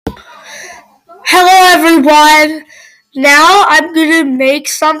Hello everyone! Now I'm gonna make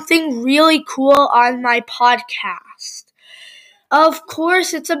something really cool on my podcast. Of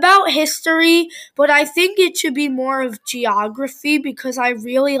course, it's about history, but I think it should be more of geography because I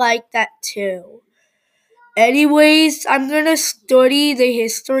really like that too. Anyways, I'm gonna study the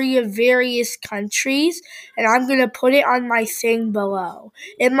history of various countries and I'm gonna put it on my thing below.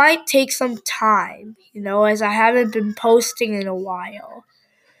 It might take some time, as I haven't been posting in a while.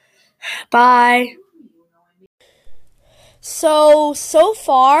 Bye. So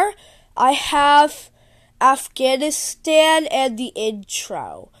far, I have Afghanistan and the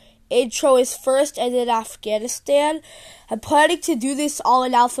intro. Intro is first and then Afghanistan. I'm planning to do this all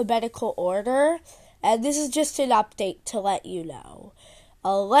in alphabetical order, and this is just an update to let you know.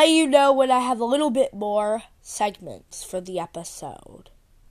 I'll let you know when I have a little bit more segments for the episode.